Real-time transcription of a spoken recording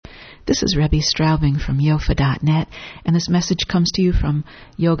This is Rebbe Straubing from yofa.net, and this message comes to you from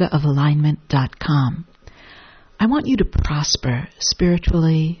yogaofalignment.com. I want you to prosper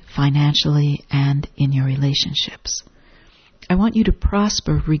spiritually, financially, and in your relationships. I want you to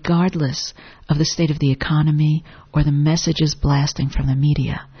prosper regardless of the state of the economy or the messages blasting from the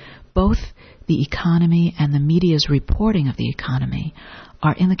media. Both the economy and the media's reporting of the economy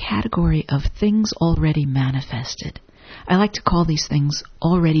are in the category of things already manifested. I like to call these things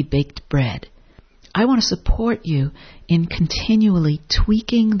already baked bread. I want to support you in continually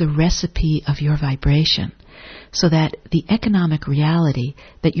tweaking the recipe of your vibration so that the economic reality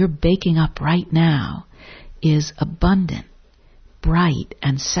that you're baking up right now is abundant, bright,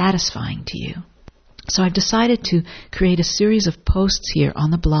 and satisfying to you. So I've decided to create a series of posts here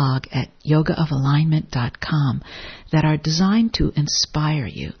on the blog at yogaofalignment.com that are designed to inspire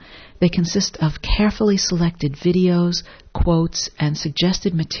you. They consist of carefully selected videos, quotes, and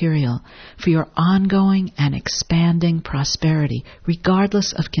suggested material for your ongoing and expanding prosperity,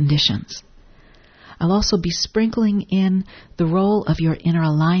 regardless of conditions. I'll also be sprinkling in the role of your inner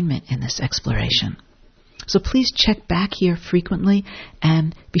alignment in this exploration. So please check back here frequently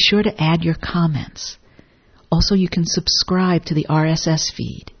and be sure to add your comments. Also, you can subscribe to the RSS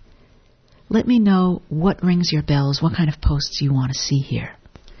feed. Let me know what rings your bells, what kind of posts you want to see here.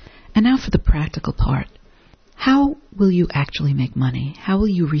 And now for the practical part. How will you actually make money? How will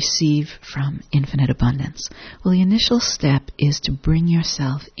you receive from infinite abundance? Well, the initial step is to bring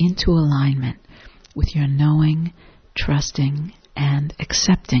yourself into alignment with your knowing, trusting, and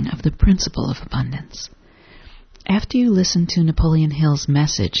accepting of the principle of abundance. After you listen to Napoleon Hill's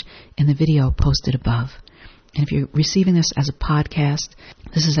message in the video posted above, and if you're receiving this as a podcast,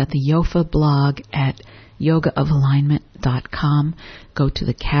 this is at the Yofa blog at yogaofalignment.com. Go to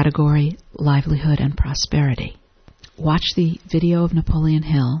the category Livelihood and Prosperity. Watch the video of Napoleon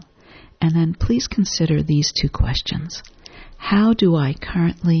Hill, and then please consider these two questions. How do I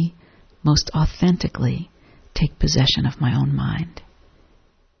currently, most authentically, take possession of my own mind?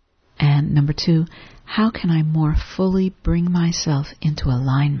 And number two, how can I more fully bring myself into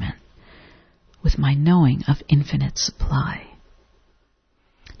alignment with my knowing of infinite supply?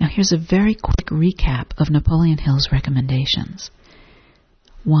 Now here's a very quick recap of Napoleon Hill's recommendations.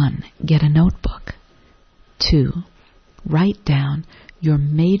 1. Get a notebook. 2. Write down your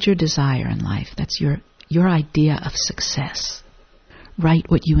major desire in life. That's your idea of success. Write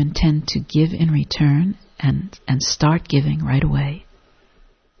what you intend to give in return and start giving right away.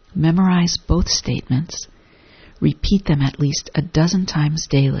 Memorize both statements. Repeat them at least 12 times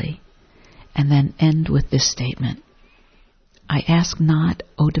daily. And then end with this statement. I ask not,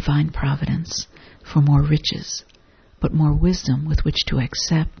 O divine providence, for more riches, but more wisdom with which to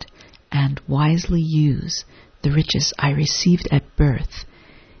accept and wisely use the riches I received at birth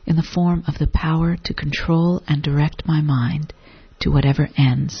in the form of the power to control and direct my mind to whatever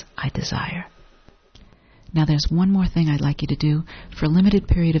ends I desire. Now there's one more thing I'd like you to do. For a limited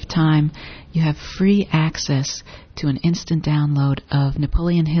period of time, you have free access to an instant download of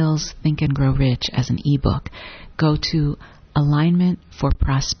Napoleon Hill's Think and Grow Rich as an ebook. Go to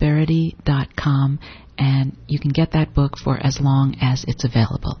alignmentforprosperity.com and you can get that book for as long as it's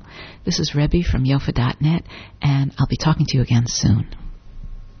available. This is Rebbe from yofa.net, and I'll be talking to you again soon.